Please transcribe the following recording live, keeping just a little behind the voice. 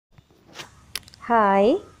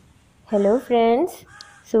Hi hello friends,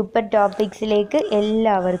 super ടോപ്പിക്സിലേക്ക്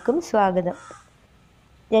എല്ലാവർക്കും സ്വാഗതം.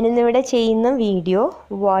 ഞാനിന്നിവിടെ ചെയ്യുന്ന വീഡിയോ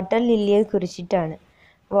വാട്ടർ ലില്ലിയെ കുറിച്ചിട്ടാണ്.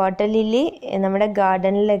 വാട്ടർ ലില്ലി നമ്മുടെ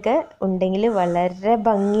ഗാർഡനിലൊക്കെ ഉണ്ടെങ്കിൽ വളരെ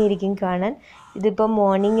ഭംഗിയായിരിക്കും കാണാൻ. ഇതിപ്പോൾ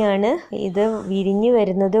മോർണിംഗ് ആണ്, ഇത് വിരിഞ്ഞു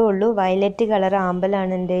വരുന്നതേ ഉള്ളൂ. വയലറ്റ് കളർ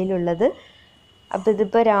ആമ്പലാണ് എൻ്റെ കയ്യിലുള്ളത്. അപ്പോൾ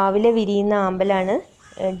ഇതിപ്പോൾ രാവിലെ വിരിയുന്ന ആമ്പലാണ്.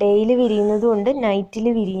 ഡെയിലി വിരിയുന്നതും ഉണ്ട്, നൈറ്റിൽ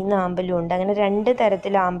വിരിയുന്ന ആമ്പലും ഉണ്ട്. അങ്ങനെ 2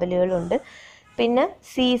 തരത്തിൽ ആമ്പലുകളുണ്ട്. പിന്നെ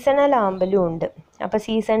സീസണൽ ആമ്പലും ഉണ്ട്. അപ്പോൾ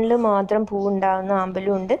സീസണിൽ മാത്രം പൂ ഉണ്ടാകുന്ന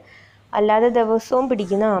ആമ്പലും ഉണ്ട്, അല്ലാതെ ദിവസവും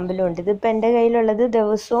പിടിക്കുന്ന ആമ്പലും ഉണ്ട്. ഇതിപ്പോൾ എൻ്റെ കയ്യിലുള്ളത്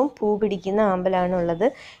ദിവസവും പൂ പിടിക്കുന്ന ആമ്പലാണുള്ളത്.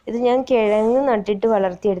 ഇത് ഞാൻ കിഴങ്ങ് നട്ടിട്ട്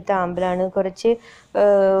വളർത്തിയെടുത്ത ആമ്പലാണ്. കുറച്ച്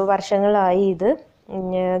വർഷങ്ങളായി ഇത്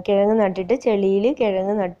കിഴങ്ങ് നട്ടിട്ട് ചെളിയിൽ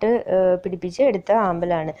കിഴങ്ങ് നട്ട് പിടിപ്പിച്ച് എടുത്ത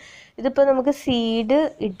ആമ്പലാണ്. ഇതിപ്പോൾ നമുക്ക് സീഡ്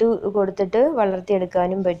ഇട്ട് കൊടുത്തിട്ട്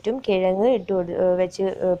വളർത്തിയെടുക്കാനും പറ്റും, കിഴങ്ങ് വെച്ച്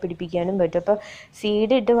പിടിപ്പിക്കാനും പറ്റും. അപ്പോൾ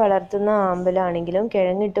സീഡ് ഇട്ട് വളർത്തുന്ന ആമ്പലാണെങ്കിലും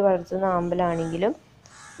കിഴങ്ങ് ഇട്ട് വളർത്തുന്ന ആമ്പലാണെങ്കിലും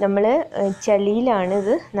നമ്മൾ ചെളിയിലാണ്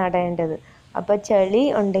ഇത് നടേണ്ടത്. അപ്പോൾ ചെളി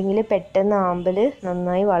ഉണ്ടെങ്കിൽ പെട്ടെന്ന് ആമ്പൽ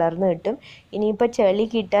നന്നായി വളർന്നു കിട്ടും. ഇനിയിപ്പോൾ ചെളി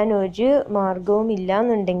കിട്ടാൻ ഒരു മാർഗവും ഇല്ല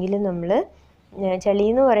എന്നുണ്ടെങ്കിൽ നമ്മൾ ചെളി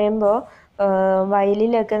എന്ന് പറയുമ്പോൾ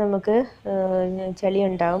വയലിലൊക്കെ നമുക്ക് ചെളി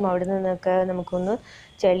ഉണ്ടാകും. അവിടെ നിന്നൊക്കെ നമുക്കൊന്ന്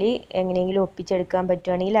ചെളി എങ്ങനെയെങ്കിലും ഒപ്പിച്ചെടുക്കാൻ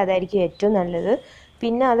പറ്റുകയാണെങ്കിൽ അതായിരിക്കും ഏറ്റവും നല്ലത്.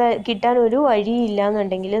 പിന്നെ അത് കിട്ടാൻ ഒരു വഴിയില്ല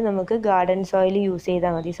എന്നുണ്ടെങ്കിൽ നമുക്ക് ഗാർഡൻ സോയിൽ യൂസ്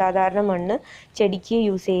ചെയ്താൽ മതി. സാധാരണ മണ്ണ്, ചെടിക്ക്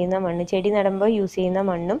യൂസ് ചെയ്യുന്ന മണ്ണ്, ചെടി നടുമ്പോൾ യൂസ് ചെയ്യുന്ന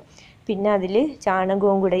മണ്ണും പിന്നെ അതിൽ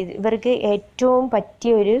ചാണകവും കൂടെ. ഇവർക്ക് ഏറ്റവും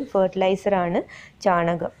പറ്റിയ ഒരു ഫെർട്ടിലൈസറാണ്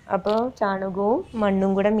ചാണകം. അപ്പോൾ ചാണകവും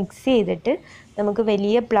മണ്ണും കൂടെ മിക്സ് ചെയ്തിട്ട് നമുക്ക്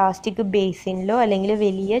വലിയ പ്ലാസ്റ്റിക് ബേസിനിലോ അല്ലെങ്കിൽ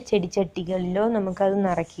വലിയ ചെടിച്ചട്ടികളിലോ നമുക്കത്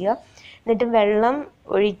നിറയ്ക്കുക. എന്നിട്ട് വെള്ളം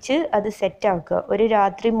ഒഴിച്ച് അത് സെറ്റാക്കുക. ഒരു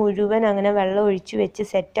രാത്രി മുഴുവൻ അങ്ങനെ വെള്ളം ഒഴിച്ച് വെച്ച്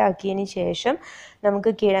സെറ്റാക്കിയതിന് ശേഷം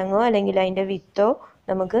നമുക്ക് കിഴങ്ങോ അല്ലെങ്കിൽ അതിൻ്റെ വിത്തോ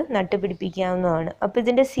നമുക്ക് നട്ടുപിടിപ്പിക്കാവുന്നതാണ്. അപ്പോൾ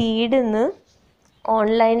ഇതിൻ്റെ സീഡ് ഇന്ന്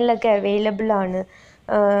ഓൺലൈനിലൊക്കെ അവൈലബിൾ ആണ്.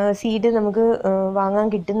 സീഡ് നമുക്ക് വാങ്ങാൻ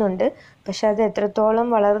കിട്ടുന്നുണ്ട്. പക്ഷെ അത് എത്രത്തോളം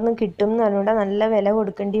വളർന്ന് കിട്ടും എന്ന് പറഞ്ഞുകൊണ്ട് നല്ല വില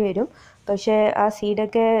കൊടുക്കേണ്ടി വരും. പക്ഷേ ആ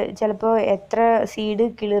സീഡൊക്കെ ചിലപ്പോൾ എത്ര സീഡ്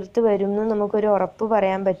കിളിർത്ത് വരും എന്ന് നമുക്കൊരു ഉറപ്പ്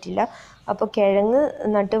പറയാൻ പറ്റില്ല. അപ്പോൾ കിഴങ്ങ്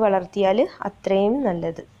നട്ട് വളർത്തിയാൽ അത്രയും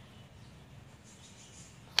നല്ലത്.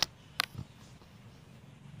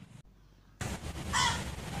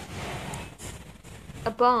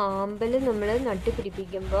 അപ്പോൾ ആമ്പൽ നമ്മൾ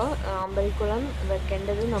നട്ടുപിടിപ്പിക്കുമ്പോൾ ആമ്പൽക്കുളം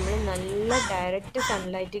വെക്കേണ്ടത് നമ്മൾ നല്ല ഡയറക്റ്റ്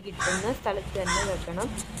സൺലൈറ്റ് കിട്ടുന്ന സ്ഥലത്ത് തന്നെ വെക്കണം.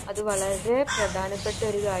 അത് വളരെ പ്രധാനപ്പെട്ട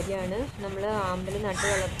ഒരു കാര്യമാണ്. നമ്മൾ ആമ്പൽ നട്ട്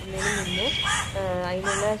വളർത്തുന്നതിന് മുന്നേ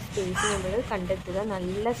അതിനുള്ള സ്പേസ് നമ്മൾ കണ്ടെത്തുക.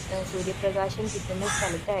 നല്ല സൂര്യപ്രകാശം കിട്ടുന്ന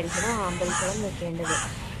സ്ഥലത്തായിരിക്കണം ആമ്പൽക്കുളം വെക്കേണ്ടത്.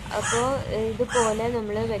 അപ്പോൾ ഇതുപോലെ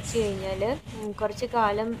നമ്മൾ വെച്ച് കഴിഞ്ഞാൽ കുറച്ച്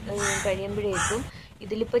കാലം കഴിയുമ്പോഴേക്കും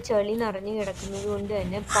ഇതിലിപ്പോൾ ചെളി നിറഞ്ഞു കിടക്കുന്നത് കൊണ്ട്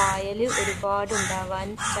തന്നെ പായൽ ഒരുപാട് ഉണ്ടാവാൻ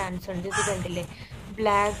ചാൻസ് ഉണ്ട്. ഇത് കണ്ടില്ലേ,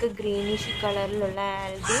 ബ്ലാക്ക് ഗ്രീനിഷ് കളറിലുള്ള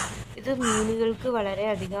ആൽഗെ. ഇത് മീനുകൾക്ക്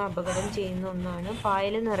വളരെയധികം അപകടം ചെയ്യുന്ന ഒന്നാണ്.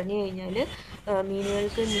 പായൽ നിറഞ്ഞു കഴിഞ്ഞാൽ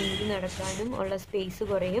മീനുകൾക്ക് നീന്തി നടക്കാനും ഉള്ള സ്പേസ്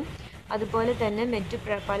കുറയും. അതുപോലെ തന്നെ മറ്റു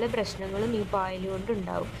പല പ്രശ്നങ്ങളും ഈ പായൽ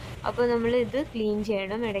കൊണ്ടുണ്ടാവും. അപ്പോൾ നമ്മൾ ഇത് ക്ലീൻ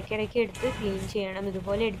ചെയ്യണം, ഇടയ്ക്കിടയ്ക്ക് എടുത്ത് ക്ലീൻ ചെയ്യണം.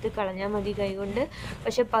 ഇതുപോലെ എടുത്ത് കളഞ്ഞാൽ മതി കൈകൊണ്ട്.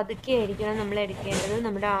 പക്ഷെ പതുക്കെ ആയിരിക്കണം നമ്മൾ എടുക്കേണ്ടത്.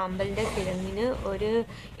 നമ്മുടെ ആമ്പലിൻ്റെ കിഴങ്ങിന് ഒരു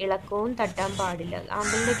ഇളക്കവും തട്ടാൻ പാടില്ല.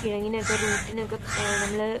 ആമ്പലിൻ്റെ കിഴങ്ങിനൊക്കെ റൂട്ടിനൊക്കെ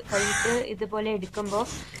നമ്മൾ കൈയിട്ട് ഇതുപോലെ എടുക്കുമ്പോൾ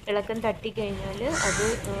ഇളക്കം തട്ടിക്കഴിഞ്ഞാൽ അത്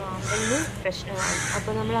ആമ്പലിന് പ്രശ്നമാകും.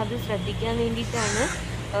 അപ്പോൾ നമ്മൾ അത് ശ്രദ്ധിക്കാൻ വേണ്ടിയിട്ടാണ്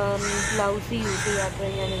ഗ്ലൗസ് യൂസ്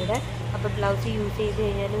ചെയ്യാത്തത് ഞാനിവിടെ. അപ്പോൾ ഗ്ലൗസ് യൂസ് ചെയ്ത്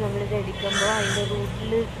കഴിഞ്ഞാൽ നമ്മളിത് എടുക്കുമ്പോൾ അതിൻ്റെ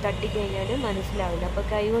റൂട്ടിൽ തട്ടിക്കഴിഞ്ഞാൽ മനസ്സിലാവില്ല. അപ്പോൾ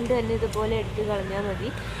കൈ കൊണ്ട് തന്നെ ഇതുപോലെ എടുത്ത് കളഞ്ഞാൽ മതി.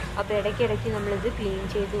 അപ്പോൾ ഇടയ്ക്കിടയ്ക്ക് നമ്മളിത് ക്ലീൻ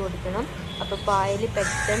ചെയ്ത് കൊടുക്കണം. അപ്പോൾ പായൽ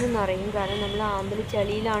പെട്ടെന്ന് നിറയും, കാരണം നമ്മൾ ആമ്പൽ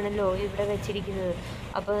ചെളിയിലാണല്ലോ ഇവിടെ വെച്ചിരിക്കുന്നത്.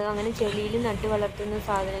 അപ്പോൾ അങ്ങനെ ചെളിയിൽ നട്ട് വളർത്തുന്ന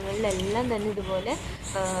സാധനങ്ങളിലെല്ലാം തന്നെ ഇതുപോലെ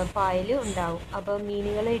പായൽ ഉണ്ടാവും. അപ്പോൾ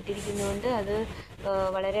മീനുകളെ ഇട്ടിരിക്കുന്നതുകൊണ്ട് അത്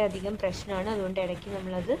വളരെയധികം പ്രശ്നമാണ്. അതുകൊണ്ട് ഇടയ്ക്ക്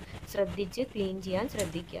നമ്മളത് ശ്രദ്ധിച്ച് ക്ലീൻ ചെയ്യാൻ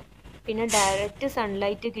ശ്രദ്ധിക്കുക. പിന്നെ ഡയറക്റ്റ്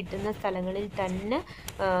സൺലൈറ്റ് കിട്ടുന്ന സ്ഥലങ്ങളിൽ തന്നെ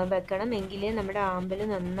വെക്കണം, എങ്കിലേ നമ്മുടെ ആമ്പൽ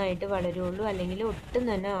നന്നായിട്ട് വളരുള്ളൂ. അല്ലെങ്കിൽ ഒട്ടും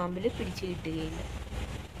തന്നെ ആമ്പൽ പിടിച്ചു കിട്ടുകയില്ല.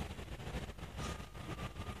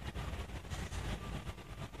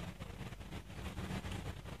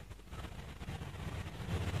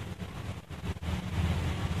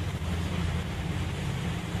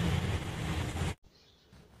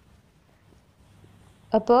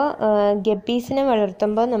 അപ്പോൾ ഗപ്പീസിനെ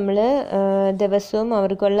വളർത്തുമ്പോൾ നമ്മൾ ദിവസവും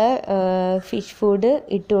അവർക്കുള്ള ഫിഷ് ഫുഡ്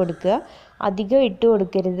ഇട്ട് കൊടുക്കുക. അധികം ഇട്ട്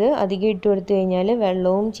കൊടുക്കരുത്. അധികം ഇട്ട് കൊടുത്തു കഴിഞ്ഞാൽ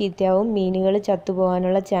വെള്ളവും ചീത്തയാവും, മീനുകൾ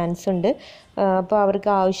ചത്തുപോകാനുള്ള ചാൻസ് ഉണ്ട്. അപ്പോൾ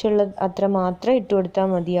അവർക്ക് ആവശ്യമുള്ള അത്ര മാത്രം ഇട്ട് കൊടുത്താൽ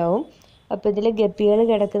മതിയാവും. അപ്പോൾ ഇതിൽ ഗപ്പികൾ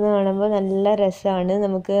കിടക്കുന്നത് കാണുമ്പോൾ നല്ല രസമാണ്.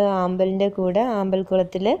 നമുക്ക് ആമ്പലിൻ്റെ കൂടെ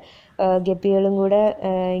ആമ്പൽക്കുളത്തിൽ ഗപ്പികളും കൂടെ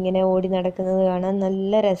ഇങ്ങനെ ഓടി നടക്കുന്നത് കാണാൻ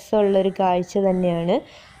നല്ല രസമുള്ളൊരു കാഴ്ച തന്നെയാണ്.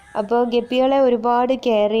 അപ്പോൾ ഗപ്പികളെ ഒരുപാട്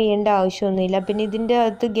കെയർ ചെയ്യേണ്ട ആവശ്യമൊന്നുമില്ല. പിന്നെ ഇതിൻ്റെ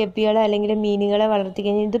അകത്ത് ഗപ്പികളെ അല്ലെങ്കിൽ മീനുകളെ വളർത്തി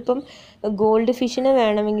കഴിഞ്ഞാൽ ഇതിപ്പം ഗോൾഡ് ഫിഷിനെ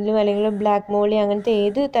വേണമെങ്കിലും അല്ലെങ്കിൽ ബ്ലാക്ക് മോളി അങ്ങനത്തെ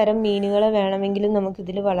ഏത് തരം മീനുകളെ വേണമെങ്കിലും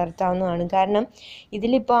നമുക്കിതിൽ വളർത്താവുന്നതാണ്. കാരണം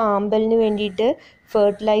ഇതിലിപ്പോൾ ആമ്പലിന് വേണ്ടിയിട്ട്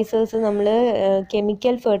ഫെർട്ടിലൈസേഴ്സ് നമ്മൾ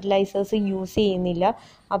കെമിക്കൽ ഫെർട്ടിലൈസേഴ്സ് യൂസ് ചെയ്യുന്നില്ല.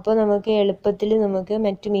 അപ്പോൾ നമുക്ക് എളുപ്പത്തിൽ നമുക്ക്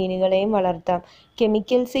മറ്റു മീനുകളെയും വളർത്താം.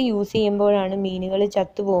 കെമിക്കൽസ് യൂസ് ചെയ്യുമ്പോഴാണ് മീനുകൾ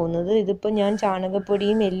ചത്തുപോകുന്നത്. ഇതിപ്പോൾ ഞാൻ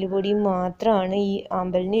ചാണകപ്പൊടിയും എല്ലുപൊടിയും മാത്രമാണ് ഈ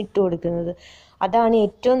ആമ്പലിന് ഇട്ട് കൊടുക്കുന്നത്. അതാണ്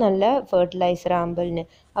ഏറ്റവും നല്ല ഫെർട്ടിലൈസർ ആമ്പലിന്.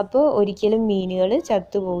 അപ്പോൾ ഒരിക്കലും മീനുകൾ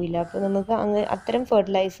ചത്തുപോകില്ല. അപ്പോൾ നമുക്ക് അത്തരം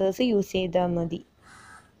ഫെർട്ടിലൈസേഴ്സ് യൂസ് ചെയ്താൽ മതി.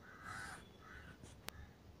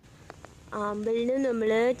 ആമ്പലിന് നമ്മൾ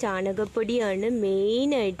ചാണകപ്പൊടിയാണ്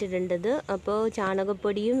മെയിനായിട്ട് ഇടേണ്ടത്. അപ്പോൾ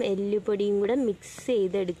ചാണകപ്പൊടിയും എല്ലുപൊടിയും കൂടെ മിക്സ്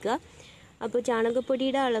ചെയ്തെടുക്കുക. അപ്പോൾ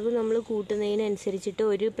ചാണകപ്പൊടിയുടെ അളവ് നമ്മൾ കൂട്ടുന്നതിനനുസരിച്ചിട്ട്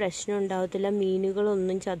ഒരു പ്രശ്നം ഉണ്ടാകത്തില്ല,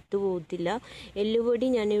 മീനുകളൊന്നും ചത്തുപോകത്തില്ല. എല്ലുപൊടി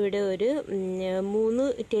ഞാനിവിടെ ഒരു 3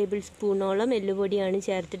 ടേബിൾ സ്പൂണോളം എല്ലുപൊടിയാണ്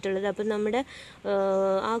ചേർത്തിട്ടുള്ളത്. അപ്പം നമ്മുടെ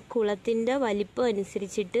ആ കുളത്തിൻ്റെ വലിപ്പം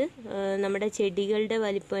അനുസരിച്ചിട്ട്, നമ്മുടെ ചെടികളുടെ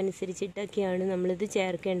വലിപ്പം അനുസരിച്ചിട്ടൊക്കെയാണ് നമ്മളിത്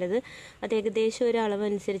ചേർക്കേണ്ടത്. അത് ഏകദേശം ഒരു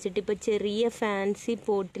അളവനുസരിച്ചിട്ട്, ഇപ്പോൾ ചെറിയ ഫാൻസി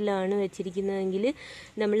പോട്ടിലാണ് വെച്ചിരിക്കുന്നതെങ്കിൽ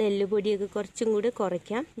നമ്മൾ എല്ലുപൊടിയൊക്കെ കുറച്ചും കൂടി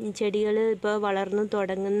കുറയ്ക്കാം. ചെടികൾ ഇപ്പോൾ വളർന്നു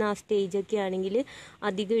തുടങ്ങുന്ന ആ സ്റ്റേജൊക്കെ ആണെങ്കിൽ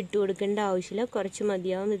അധികം ഇട്ട് കൊടുക്കേണ്ട ആവശ്യമില്ല, കുറച്ച്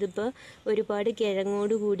മതിയാവും. ഇതിപ്പോൾ ഒരുപാട്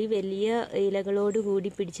കിഴങ്ങോടുകൂടി വലിയ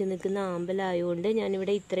ഇലകളോടുകൂടി പിടിച്ചു നിൽക്കുന്ന ആമ്പലായതുകൊണ്ട്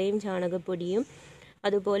ഞാനിവിടെ ഇത്രയും ചാണകപ്പൊടിയും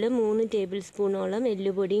അതുപോലെ 3 ടേബിൾ സ്പൂണോളം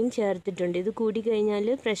എല്ലുപൊടിയും ചേർത്തിട്ടുണ്ട്. ഇത് കൂടിക്കഴിഞ്ഞാൽ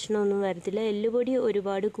പ്രശ്നമൊന്നും വരത്തില്ല. എല്ലുപൊടി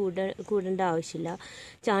ഒരുപാട് കൂടേണ്ട ആവശ്യമില്ല.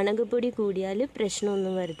 ചാണകപ്പൊടി കൂടിയാൽ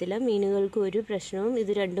പ്രശ്നമൊന്നും വരത്തില്ല. മീനുകൾക്ക് ഒരു പ്രശ്നവും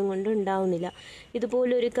ഇത് രണ്ടും കൊണ്ട് ഉണ്ടാവുന്നില്ല.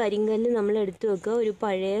 ഇതുപോലെ ഒരു കരിങ്കല്ല് നമ്മൾ എടുത്തു വെക്കുക. ഒരു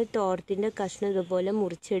പഴയ തോർത്തിൻ്റെ കഷ്ണം ഇതുപോലെ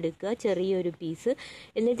മുറിച്ചെടുക്കുക, ചെറിയൊരു പീസ്.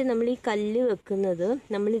 എന്നിട്ട് നമ്മൾ ഈ കല്ല് വെക്കുന്നത്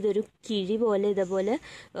നമ്മളിതൊരു കിഴി പോലെ ഇതുപോലെ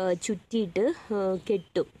ചുറ്റിയിട്ട്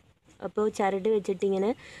കെട്ടും. അപ്പോൾ ചരട് വെച്ചിട്ടിങ്ങനെ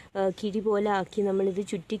കിഴി പോലെ ആക്കി നമ്മളിത്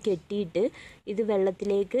ചുറ്റി കെട്ടിയിട്ട് ഇത്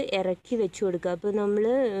വെള്ളത്തിലേക്ക് ഇറക്കി വെച്ച് കൊടുക്കുക. അപ്പോൾ നമ്മൾ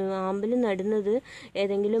ആമ്പൽ നടുന്നത്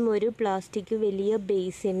ഏതെങ്കിലും ഒരു പ്ലാസ്റ്റിക് വലിയ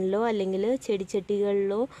ബേസിനിലോ അല്ലെങ്കിൽ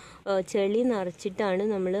ചെടിച്ചട്ടികളിലോ ചെളി നിറച്ചിട്ടാണ്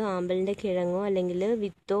നമ്മൾ ആമ്പലിൻ്റെ കിഴങ്ങോ അല്ലെങ്കിൽ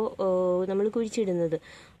വിത്തോ നമ്മൾ കുഴിച്ചിടുന്നത്.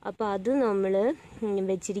 അപ്പോൾ അത് നമ്മൾ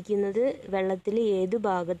വെച്ചിരിക്കുന്നത് വെള്ളത്തിൽ ഏത്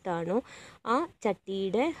ഭാഗത്താണോ ആ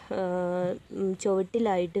ചട്ടിയുടെ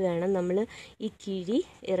ചുവട്ടിലായിട്ട് വേണം നമ്മൾ ഈ കിഴി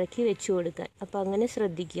ഇറക്കി വെച്ച് കൊടുക്കാൻ. അപ്പോൾ അങ്ങനെ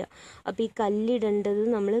ശ്രദ്ധിക്കുക. അപ്പോൾ ഈ കല്ലിടേണ്ടത്,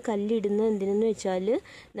 നമ്മൾ കല്ലിടുന്നത് എന്തിനെന്ന് വെച്ചാൽ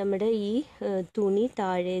നമ്മുടെ ഈ തുണി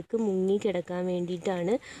താഴേക്ക് മുങ്ങി കിടക്കാൻ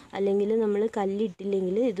വേണ്ടിയിട്ടാണ്. അല്ലെങ്കിൽ നമ്മൾ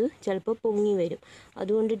കല്ലിട്ടില്ലെങ്കിൽ ഇത് ചിലപ്പോൾ പൊങ്ങി വരും.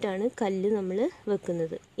 അതുകൊണ്ടിട്ടാണ് കല്ല് നമ്മൾ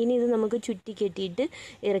വെക്കുന്നത്. ഇനി ഇത് നമുക്ക് ചുറ്റി കെട്ടിയിട്ട്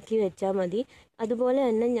ഇറക്കി വെച്ചാൽ മതി. അതുപോലെ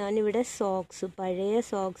തന്നെ ഞാനിവിടെ പഴയ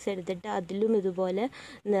സോക്സ് എടുത്തിട്ട് അതിലും ഇതുപോലെ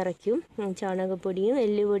നിറയ്ക്കും. ചാണകപ്പൊടിയും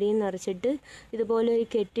എല്ലുപൊടിയും നിറച്ചിട്ട് ഇതുപോലെ ഒരു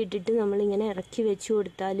കെട്ടിട്ടിട്ട് നമ്മളിങ്ങനെ ഇറക്കി വെച്ച്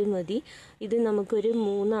കൊടുത്താലും മതി. ഇത് നമുക്കൊരു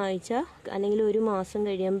 3 ആഴ്ച അല്ലെങ്കിൽ 1 മാസം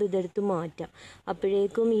കഴിയുമ്പോൾ ഇതെടുത്ത് മാറ്റാം.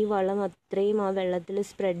 അപ്പോഴേക്കും ഈ വളം അത്രയും ആ വെള്ളത്തിൽ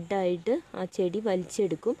സ്പ്രെഡായിട്ട് ആ ചെടി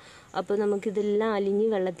വലിച്ചെടുക്കും. അപ്പോൾ നമുക്കിതെല്ലാം അലിഞ്ഞ്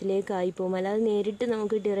വെള്ളത്തിലേക്കായി പോകും. അല്ലാതെ നേരിട്ട്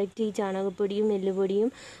നമുക്ക് ഡയറക്റ്റ് ഈ ചാണകപ്പൊടിയും എല്ലുപൊടിയും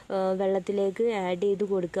വെള്ളത്തിലേക്ക് ആഡ് ചെയ്ത്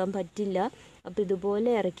കൊടുക്കാൻ പറ്റില്ല. അപ്പോൾ ഇതുപോലെ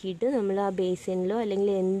ഇറക്കിയിട്ട് നമ്മൾ ആ ബേസിനിലോ അല്ലെങ്കിൽ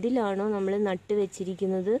എന്തിലാണോ നമ്മൾ നട്ട്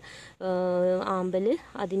വെച്ചിരിക്കുന്നത് ആമ്പൽ,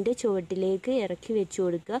 അതിൻ്റെ ചുവട്ടിലേക്ക് ഇറക്കി വെച്ച്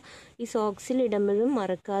കൊടുക്കുക. ഈ സോക്സിലിടുമ്പോഴും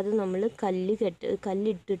മറക്കാതെ നമ്മൾ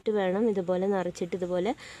കല്ലിട്ടിട്ട് വേണം ഇതുപോലെ നിറച്ചിട്ട്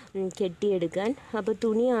ഇതുപോലെ കെട്ടിയെടുക്കാൻ. അപ്പോൾ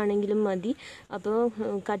തുണിയാണെങ്കിലും മതി. അപ്പോൾ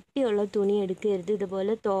കട്ടിയുള്ള തുണി എടുക്കരുത്.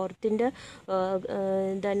 ഇതുപോലെ തോർത്തിൻ്റെ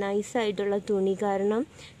നൈസായിട്ടുള്ള തുണി, കാരണം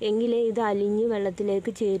എങ്കിലേ ഇത് അലിഞ്ഞ്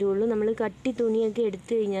വെള്ളത്തിലേക്ക് ചേരുള്ളൂ. നമ്മൾ കട്ടി തുണിയൊക്കെ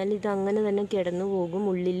എടുത്തു കഴിഞ്ഞാൽ ഇത് അങ്ങനെ തന്നെ കിടന്നു പോകും,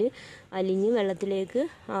 ഉള്ളിൽ അലിഞ്ഞ് വെള്ളത്തിലേക്ക്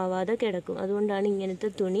ആവാതെ കിടക്കും. അതുകൊണ്ടാണ് ഇങ്ങനത്തെ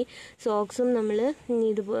തുണി. സോക്സും നമ്മൾ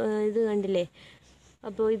ഇത് കണ്ടില്ലേ,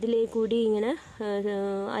 അപ്പോൾ ഇതിലേക്കൂടി ഇങ്ങനെ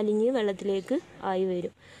അലിഞ്ഞ് വെള്ളത്തിലേക്ക് ആയി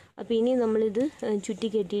വരും. അപ്പോൾ ഇനി നമ്മളിത് ചുറ്റി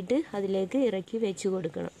കെട്ടിയിട്ട് അതിലേക്ക് ഇറക്കി വെച്ച്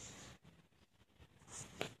കൊടുക്കണം.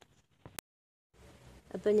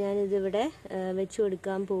 അപ്പോൾ ഞാനിതിവിടെ വെച്ച്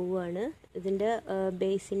കൊടുക്കാൻ പോവുകയാണ്. ഇതിൻ്റെ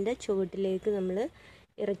ബേസിൻ്റെ ചുവട്ടിലേക്ക് നമ്മൾ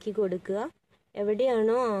ഇറക്കി കൊടുക്കുക.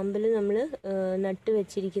 എവിടെയാണോ ആമ്പൽ നമ്മൾ നട്ട്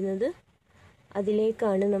വെച്ചിരിക്കുന്നത്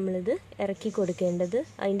അതിലേക്കാണ് നമ്മളിത് ഇറക്കി കൊടുക്കേണ്ടത്.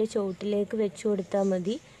 അതിൻ്റെ ചുവട്ടിലേക്ക് വെച്ച് കൊടുത്താൽ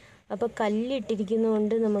മതി. അപ്പോൾ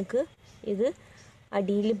കല്ലിട്ടിരിക്കുന്നതുകൊണ്ട് നമുക്ക് ഇത്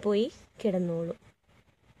അടിയിൽ പോയി കിടന്നോളും.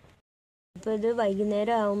 അപ്പോൾ ഇത്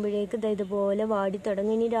വൈകുന്നേരം ആകുമ്പോഴേക്ക് ഇതുപോലെ വാടി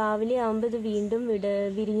തുടങ്ങും. ഇനി രാവിലെ ആകുമ്പോൾ ഇത് വീണ്ടും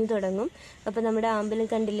വിരിഞ്ഞു തുടങ്ങും. അപ്പോൾ നമ്മുടെ ആമ്പൽ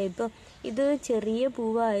കണ്ടില്ലേ, ഇപ്പോൾ ഇത് ചെറിയ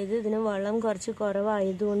പൂവായത് ഇതിന് വളം കുറച്ച്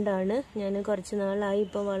കുറവായതുകൊണ്ടാണ്. ഞാൻ കുറച്ച് നാളായി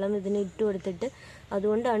ഇപ്പോൾ വളം ഇതിന് ഇട്ട് കൊടുത്തിട്ട്,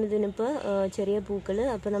 അതുകൊണ്ടാണ് ഇതിനിപ്പോൾ ചെറിയ പൂക്കൾ.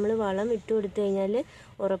 അപ്പോൾ നമ്മൾ വളം ഇട്ട് കൊടുത്തു കഴിഞ്ഞാൽ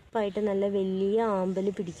ഉറപ്പായിട്ട് നല്ല വലിയ ആമ്പൽ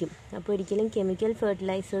പിടിക്കും. അപ്പോൾ ഒരിക്കലും കെമിക്കൽ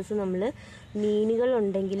ഫെർട്ടിലൈസേഴ്സ് നമ്മൾ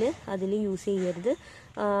മീനുകളുണ്ടെങ്കിൽ അതിൽ യൂസ് ചെയ്യരുത്.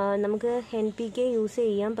 നമുക്ക് NPK യൂസ്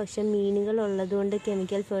ചെയ്യാം. പക്ഷെ മീനുകൾ ഉള്ളതുകൊണ്ട്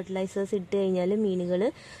കെമിക്കൽ ഫെർട്ടിലൈസേഴ്സ് ഇട്ട് കഴിഞ്ഞാൽ മീനുകൾ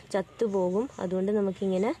ചത്തുപോകും. അതുകൊണ്ട്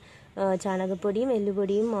നമുക്കിങ്ങനെ ചാണകപ്പൊടിയും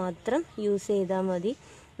എല്ലുപൊടിയും മാത്രം യൂസ് ചെയ്താൽ മതി.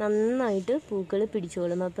 നന്നായിട്ട് പൂക്കൾ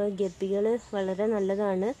പിടിച്ചോളും. അപ്പോൾ ഗപ്പികൾ വളരെ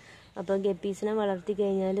നല്ലതാണ്. അപ്പോൾ ഗപ്പീസിനെ വളർത്തി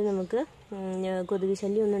കഴിഞ്ഞാൽ നമുക്ക് കൊതുക്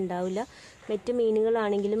ശല്യം ഒന്നും ഉണ്ടാവില്ല. മറ്റ്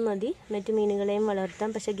മീനുകളാണെങ്കിലും മതി, മറ്റ് മീനുകളെയും വളർത്താം.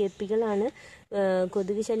 പക്ഷേ ഗപ്പികളാണ്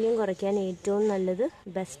കൊതുക് ശല്യം കുറയ്ക്കാൻ ഏറ്റവും നല്ലത്.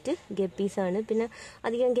 ബെസ്റ്റ് ഗപ്പീസാണ്. പിന്നെ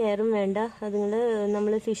അധികം കെയറും വേണ്ട. അതുങ്ങൾ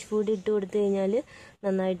നമ്മൾ ഫിഷ് ഫുഡ് ഇട്ട് കൊടുത്തു കഴിഞ്ഞാൽ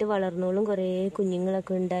നന്നായിട്ട് വളർന്നോളും. കുറേ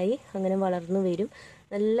കുഞ്ഞുങ്ങളൊക്കെ ഉണ്ടായി അങ്ങനെ വളർന്നു വരും.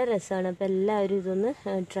 നല്ല രസമാണ്. അപ്പോൾ എല്ലാവരും ഇതൊന്ന്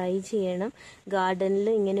ട്രൈ ചെയ്യണം. ഗാർഡനിൽ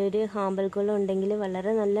ഇങ്ങനെ ഒരു ആമ്പൽ കുളം ഉണ്ടെങ്കിൽ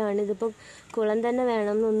വളരെ നല്ലതാണ്. ഇതിപ്പോൾ കുളം തന്നെ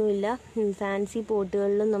വേണമെന്നൊന്നുമില്ല. ഫാൻസി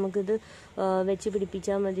പോട്ടുകളിലും നമുക്കിത് വെച്ച്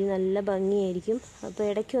പിടിപ്പിച്ചാൽ മതി. നല്ല ഭംഗിയായിരിക്കും. അപ്പോൾ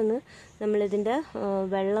ഇടയ്ക്കൊന്ന് നമ്മളിതിൻ്റെ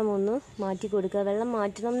വെള്ളം ഒന്ന് മാറ്റി കൊടുക്കുക. വെള്ളം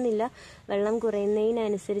മാറ്റണം എന്നില്ല, വെള്ളം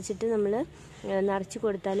കുറയുന്നതിനനുസരിച്ചിട്ട് നമ്മൾ നിറച്ച്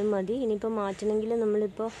കൊടുത്താലും മതി. ഇനിയിപ്പോൾ മാറ്റണമെങ്കിൽ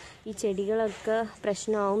നമ്മളിപ്പോൾ ഈ ചെടികളൊക്കെ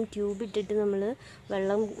പ്രശ്നമാവും. ട്യൂബ് ഇട്ടിട്ട് നമ്മൾ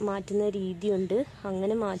വെള്ളം മാറ്റുന്ന രീതിയുണ്ട്,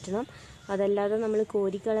 അങ്ങനെ മാറ്റണം. അതല്ലാതെ നമ്മൾ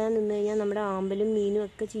കോരിക്കളയാൻ നിന്ന് കഴിഞ്ഞാൽ നമ്മുടെ ആമ്പലും മീനും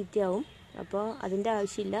ഒക്കെ ചീത്തയാവും. അപ്പോൾ അതിൻ്റെ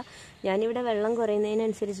ആവശ്യമില്ല. ഞാനിവിടെ വെള്ളം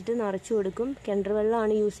കുറയുന്നതിനനുസരിച്ചിട്ട് നിറച്ച് കൊടുക്കും. കിണർ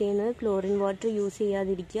വെള്ളമാണ് യൂസ് ചെയ്യുന്നത്. ക്ലോറിൻ വാട്ടർ യൂസ്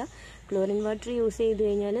ചെയ്യാതിരിക്കുക. ക്ലോറിൻ വാട്ടർ യൂസ് ചെയ്ത്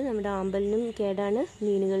കഴിഞ്ഞാൽ നമ്മുടെ ആമ്പലിനും കേടാണ്,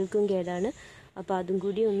 മീനുകൾക്കും കേടാണ്. അപ്പോൾ അതും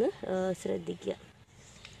കൂടി ഒന്ന് ശ്രദ്ധിക്കുക.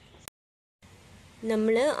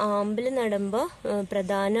 നമ്മൾ ആമ്പൽ നടുമ്പോൾ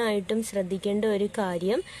പ്രധാനമായിട്ടും ശ്രദ്ധിക്കേണ്ട ഒരു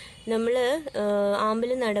കാര്യം, നമ്മൾ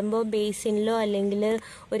ആമ്പൽ നടുമ്പോൾ ബേസിനിലോ അല്ലെങ്കിൽ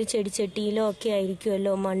ഒരു ചെടിച്ചട്ടിയിലോ ഒക്കെ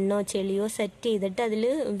ആയിരിക്കുമല്ലോ മണ്ണോ ചെളിയോ സെറ്റ് ചെയ്തിട്ട് അതിൽ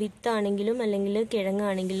വിത്താണെങ്കിലും അല്ലെങ്കിൽ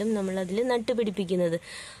കിഴങ്ങാണെങ്കിലും നമ്മളതിൽ നട്ടുപിടിപ്പിക്കുന്നത്.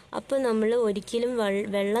 അപ്പോൾ നമ്മൾ ഒരിക്കലും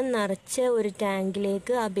വെള്ളം നിറച്ച ഒരു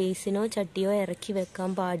ടാങ്കിലേക്ക് ആ ബേസിനോ ചട്ടിയോ ഇറക്കി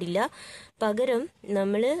വെക്കാൻ പാടില്ല. പകരം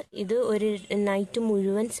നമ്മൾ ഇത് ഒരു നൈറ്റ്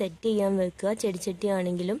മുഴുവൻ സെറ്റ് ചെയ്യാൻ വെക്കുക. ചെടിച്ചട്ടി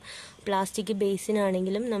ആണെങ്കിലും പ്ലാസ്റ്റിക്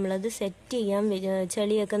ബേസിനാണെങ്കിലും നമ്മളത് സെറ്റ് ചെയ്യാൻ,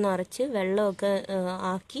 ചെളിയൊക്കെ നിറച്ച് വെള്ളമൊക്കെ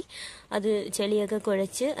ആക്കി അത് ചെളിയൊക്കെ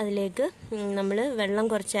കുഴച്ച് അതിലേക്ക് നമ്മൾ വെള്ളം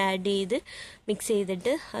കുറച്ച് ആഡ് ചെയ്ത് മിക്സ്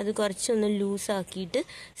ചെയ്തിട്ട് അത് കുറച്ചൊന്ന് ലൂസാക്കിയിട്ട്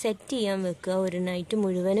സെറ്റ് ചെയ്യാൻ വെക്കുക ഒരു നൈറ്റ്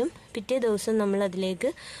മുഴുവനും. പിറ്റേ ദിവസം നമ്മൾ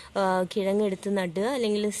അതിലേക്ക് കിഴങ്ങെടുത്ത് നടുക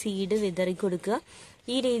അല്ലെങ്കിൽ സീഡ് വിതറി കൊടുക്കുക.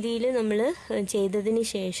 ഈ രീതിയിൽ നമ്മൾ ചെയ്തതിന്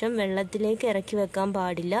ശേഷം വെള്ളത്തിലേക്ക് ഇറക്കി വെക്കാൻ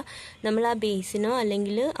പാടില്ല. നമ്മൾ ആ ബേസിനോ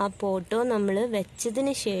അല്ലെങ്കിൽ ആ പോട്ടോ നമ്മൾ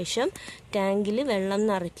വെച്ചതിന് ശേഷം ടാങ്കിൽ വെള്ളം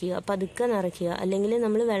നിറയ്ക്കുക, പതുക്കെ നിറയ്ക്കുക. അല്ലെങ്കിൽ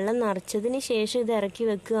നമ്മൾ വെള്ളം നിറച്ചതിന് ശേഷം ഇത് ഇറക്കി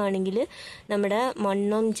വെക്കുകയാണെങ്കിൽ നമ്മുടെ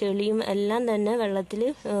മണ്ണും ചെളിയും എല്ലാം തന്നെ വെള്ളത്തിൽ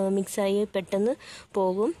മിക്സായി പെട്ടെന്ന്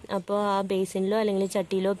പോകും. അപ്പോൾ ആ ബേസിനിലോ അല്ലെങ്കിൽ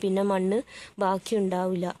ചട്ടിയിലോ പിന്നെ മണ്ണ് ബാക്കി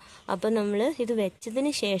ഉണ്ടാവില്ല. അപ്പോൾ നമ്മൾ ഇത്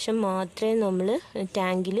വെച്ചതിന് ശേഷം മാത്രമേ നമ്മൾ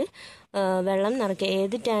ടാങ്കിൽ വെള്ളം നിറയ്ക്കുക.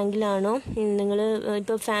 ഏത് ടാങ്കിലാണോ നിങ്ങൾ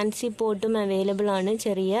ഇപ്പോൾ ഫാൻസി പോട്ടും അവൈലബിൾ ആണ്.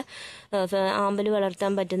 ചെറിയ ആമ്പൽ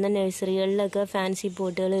വളർത്താൻ പറ്റുന്ന നഴ്സറികളിലൊക്കെ ഫാൻസി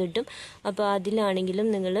പോട്ടുകൾ കിട്ടും. അപ്പോൾ അതിലാണെങ്കിലും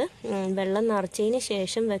നിങ്ങൾ വെള്ളം നിറച്ചതിന്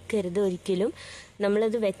ശേഷം വെക്കരുത് ഒരിക്കലും.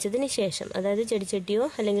 നമ്മളത് വെച്ചതിന് ശേഷം, അതായത് ചെടിച്ചട്ടിയോ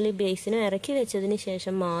അല്ലെങ്കിൽ ബേസിനോ ഇറക്കി വെച്ചതിന്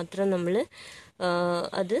ശേഷം മാത്രം നമ്മൾ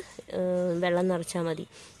അത് വെള്ളം നിറച്ചാൽ മതി.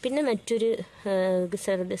 പിന്നെ മറ്റൊരു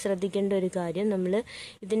ശ്രദ്ധിക്കേണ്ട ഒരു കാര്യം, നമ്മൾ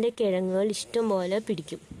ഇതിൻ്റെ കിഴങ്ങുകൾ ഇഷ്ടം പോലെ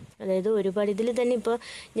പിടിക്കും. അതായത് ഒരുപാട് ഇതിൽ തന്നെ ഇപ്പോൾ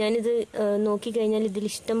ഞാനിത് നോക്കിക്കഴിഞ്ഞാൽ ഇതിൽ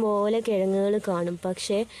ഇഷ്ടം പോലെ കിഴങ്ങുകൾ കാണും.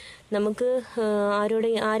 പക്ഷേ നമുക്ക്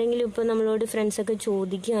ആരെങ്കിലും ഇപ്പോൾ നമ്മളോട് ഫ്രണ്ട്സൊക്കെ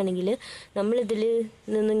ചോദിക്കുകയാണെങ്കിൽ നമ്മളിതിൽ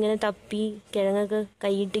നിന്നിങ്ങനെ തപ്പി കിഴങ്ങൊക്കെ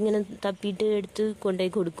കൈയിട്ടിങ്ങനെ തപ്പിയിട്ട് എടുത്ത്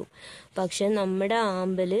കൊണ്ടുപോയി കൊടുക്കും. പക്ഷെ നമ്മുടെ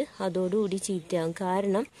ആമ്പൽ അതോടുകൂടി ചീത്തയാകും.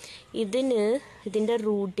 കാരണം ഇതിൻ്റെ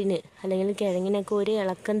റൂട്ടിന് അല്ലെങ്കിൽ കിഴങ്ങിനൊക്കെ ഒരു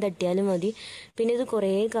ഇളക്കം തട്ടിയാലും മതി. പിന്നെ ഇത്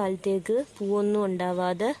കുറേ കാലത്തേക്ക് പൂവൊന്നും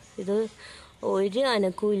ഉണ്ടാവാതെ ഇത് ഒരു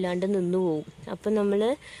അനക്കവും ഇല്ലാണ്ട് നിന്നു പോവും. അപ്പം നമ്മൾ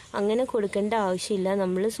അങ്ങനെ കൊടുക്കേണ്ട ആവശ്യമില്ല.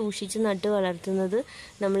 നമ്മൾ സൂക്ഷിച്ച് നട്ട് വളർത്തുന്നത്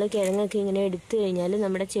നമ്മൾ കിഴങ്ങൊക്കെ ഇങ്ങനെ എടുത്തു കഴിഞ്ഞാൽ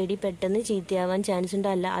നമ്മുടെ ചെടി പെട്ടെന്ന് ചീത്തയാവാൻ ചാൻസ്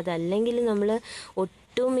ഉണ്ട്. അതല്ലെങ്കിൽ നമ്മൾ ഒട്ടും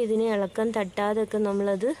ഇതിനെ ഇളക്കം തട്ടാതൊക്കെ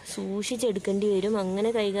നമ്മളത് സൂക്ഷിച്ചെടുക്കേണ്ടി വരും. അങ്ങനെ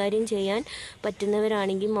കൈകാര്യം ചെയ്യാൻ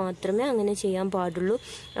പറ്റുന്നവരാണെങ്കിൽ മാത്രമേ അങ്ങനെ ചെയ്യാൻ പാടുള്ളൂ.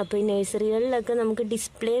 അപ്പോൾ ഈ നഴ്സറികളിലൊക്കെ നമുക്ക്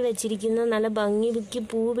ഡിസ്പ്ലേ വെച്ചിരിക്കുന്ന നല്ല ഭംഗിക്ക്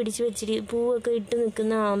പൂവൊക്കെ ഇട്ട്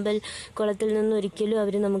നിൽക്കുന്ന ആമ്പൽ കുളത്തിൽ നിന്ന് ഒരിക്കലും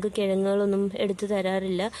അവർ നമുക്ക് കിഴങ്ങുകളൊന്നും എടുത്തു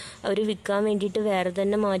തരാറില്ല. അവർ വിൽക്കാൻ വേണ്ടിയിട്ട് വേറെ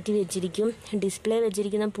തന്നെ മാറ്റി വെച്ചിരിക്കും. ഡിസ്പ്ലേ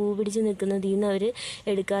വെച്ചിരിക്കുന്ന പൂ പിടിച്ച് നിൽക്കുന്നതിൽ നിന്ന് അവർ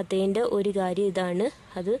എടുക്കാത്തതിൻ്റെ ഒരു കാര്യം ഇതാണ്.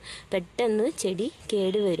 അത് പെട്ടെന്ന് ചെടി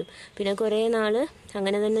കേടുവരും. പിന്നെ കുറേ നാൾ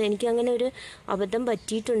അങ്ങനെ തന്നെ എനിക്ക് അങ്ങനെ ഒരു അബദ്ധം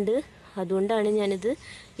പറ്റിയിട്ടുണ്ട്. അതുകൊണ്ടാണ് ഞാനിത്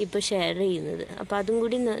ഇപ്പോൾ ഷെയർ ചെയ്യുന്നത്. അപ്പോൾ അതും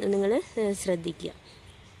കൂടി നിങ്ങൾ ശ്രദ്ധിക്കുക.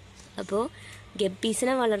 അപ്പോൾ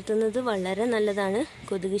ഗപ്പീസിനെ വളർത്തുന്നത് വളരെ നല്ലതാണ്.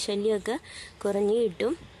 കൊതുക് ശല്യമൊക്കെ കുറഞ്ഞു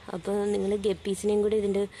കിട്ടും. അപ്പോൾ നിങ്ങൾ ഗപ്പീസിനെയും കൂടി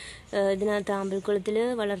ഇതിനകത്ത് ആമ്പൽക്കുളത്തിൽ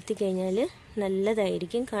വളർത്തി കഴിഞ്ഞാൽ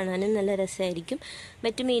നല്ലതായിരിക്കും. കാണാനും നല്ല രസമായിരിക്കും.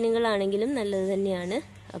 മറ്റു മീനുകളാണെങ്കിലും നല്ലത് തന്നെയാണ്.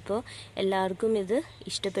 അപ്പോൾ എല്ലാവർക്കും ഇത്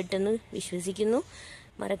ഇഷ്ടപ്പെട്ടെന്ന് വിശ്വസിക്കുന്നു.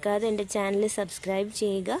 മറക്കാതെ എൻ്റെ ചാനൽ സബ്സ്ക്രൈബ്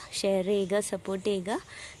ചെയ്യുക, ഷെയർ ചെയ്യുക, സപ്പോർട്ട് ചെയ്യുക,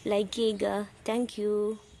 ലൈക്ക് ചെയ്യുക. താങ്ക്